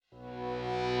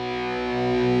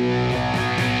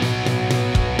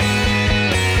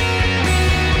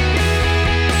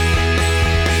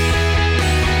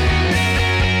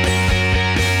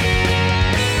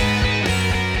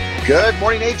Good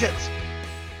morning, agents.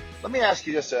 Let me ask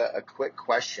you just a quick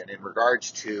question in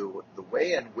regards to the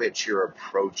way in which you're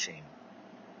approaching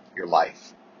your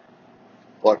life.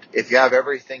 Look, if you have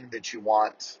everything that you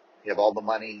want, you have all the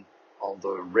money, all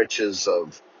the riches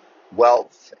of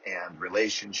wealth and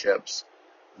relationships,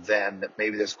 then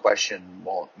maybe this question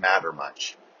won't matter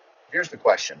much. Here's the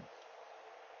question.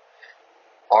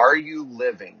 Are you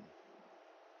living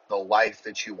the life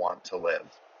that you want to live?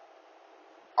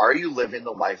 Are you living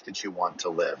the life that you want to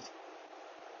live?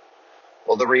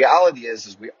 Well, the reality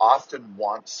is we often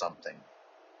want something.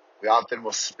 We often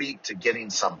will speak to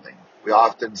getting something. We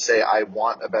often say, I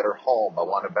want a better home. I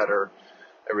want a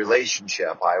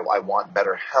relationship. I want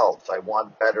better health. I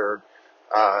want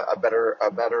a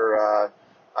better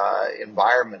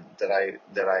environment that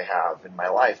I have in my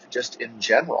life, just in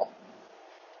general.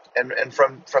 And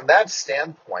from that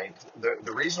standpoint,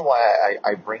 the reason why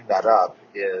I bring that up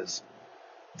is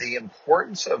the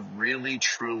importance of really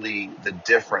truly the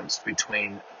difference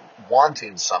between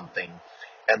wanting something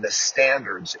and the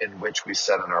standards in which we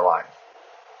set in our life.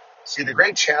 See, the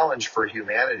great challenge for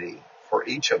humanity, for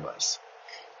each of us,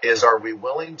 is are we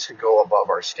willing to go above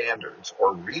our standards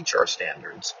or reach our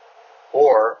standards,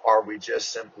 or are we just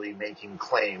simply making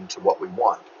claim to what we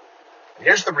want? And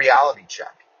here's the reality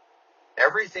check.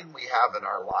 Everything we have in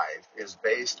our life is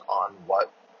based on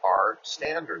what our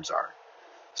standards are.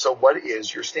 So what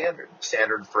is your standard?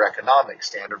 Standard for economics,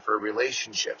 standard for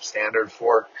relationships, standard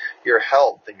for your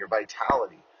health and your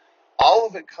vitality. All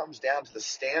of it comes down to the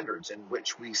standards in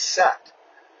which we set.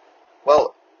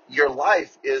 Well, your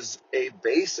life is a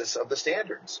basis of the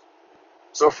standards.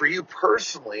 So for you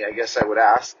personally, I guess I would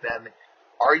ask then,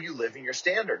 are you living your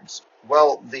standards?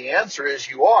 Well, the answer is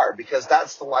you are, because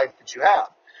that's the life that you have.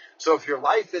 So if your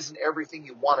life isn't everything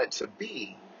you want it to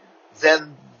be,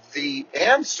 then the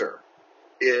answer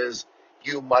is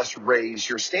you must raise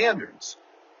your standards.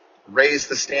 Raise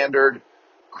the standard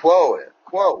quo,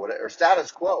 or status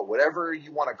quo, whatever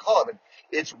you want to call it.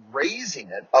 It's raising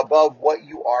it above what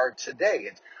you are today.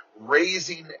 It's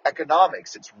raising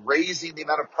economics. It's raising the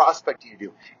amount of prospecting you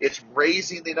do. It's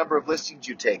raising the number of listings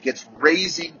you take. It's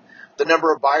raising the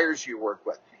number of buyers you work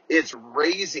with. It's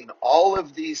raising all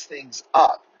of these things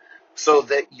up so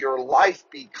that your life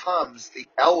becomes the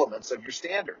elements of your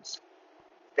standards.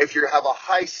 If you have a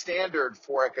high standard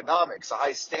for economics, a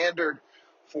high standard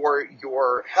for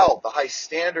your health, a high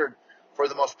standard for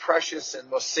the most precious and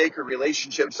most sacred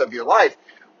relationships of your life,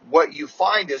 what you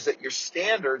find is that your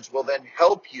standards will then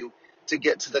help you to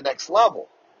get to the next level.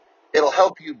 It'll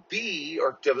help you be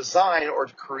or to design or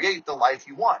to create the life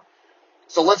you want.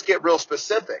 So let's get real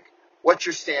specific. What's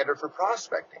your standard for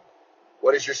prospecting?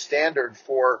 What is your standard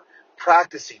for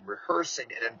practicing, rehearsing,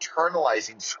 and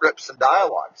internalizing scripts and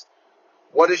dialogues?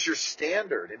 What is your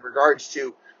standard in regards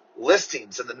to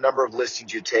listings and the number of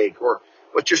listings you take? Or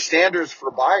what's your standards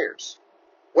for buyers?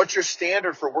 What's your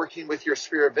standard for working with your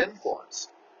sphere of influence?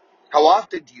 How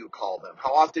often do you call them?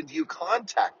 How often do you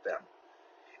contact them?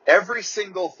 Every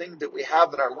single thing that we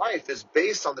have in our life is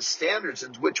based on the standards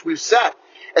in which we've set.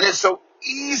 And it's so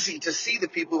easy to see the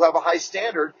people who have a high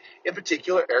standard in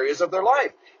particular areas of their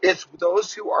life. It's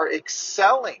those who are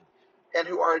excelling and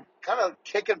who are kind of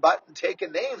kicking butt and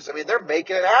taking names. I mean, they're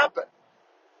making it happen.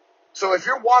 So if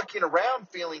you're walking around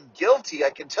feeling guilty, I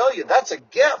can tell you that's a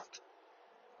gift.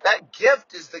 That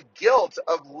gift is the guilt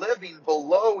of living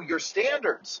below your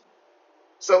standards.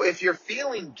 So if you're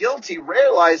feeling guilty,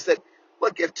 realize that,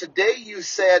 look, if today you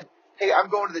said, hey, I'm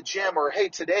going to the gym, or hey,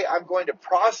 today I'm going to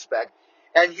prospect,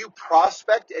 and you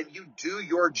prospect and you do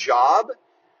your job,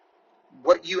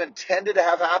 what you intended to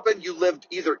have happen, you lived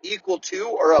either equal to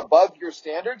or above your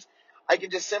standards, I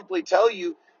can just simply tell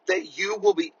you that you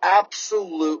will be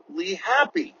absolutely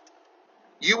happy.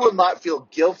 You will not feel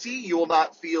guilty. You will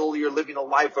not feel you're living a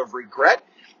life of regret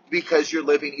because you're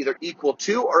living either equal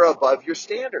to or above your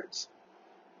standards.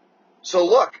 So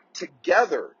look,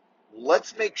 together,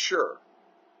 let's make sure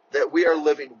that we are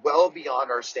living well beyond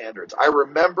our standards. I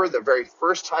remember the very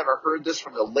first time I heard this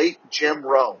from the late Jim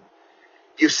Rohn.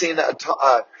 You've seen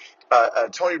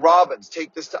Tony Robbins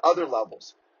take this to other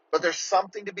levels. But there's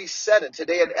something to be said. And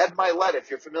today, and Ed Milet, if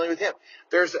you're familiar with him,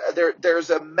 there's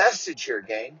a message here,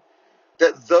 gang,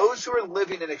 that those who are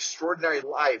living an extraordinary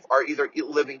life are either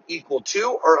living equal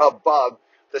to or above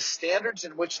the standards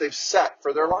in which they've set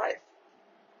for their life.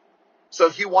 So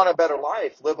if you want a better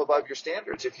life, live above your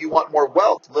standards. If you want more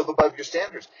wealth, live above your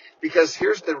standards. Because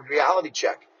here's the reality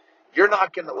check.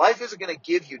 Life isn't going to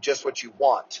give you just what you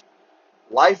want.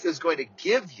 Life is going to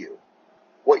give you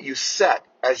what you set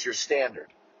as your standard.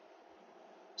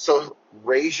 So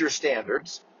raise your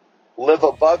standards live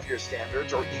above your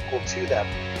standards or equal to them,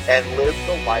 and live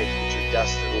the life that you're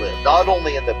destined to live, not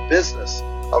only in the business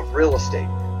of real estate,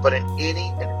 but in any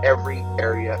and every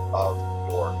area of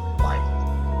your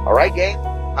life. All right, gang,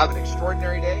 have an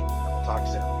extraordinary day, and we'll talk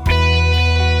soon.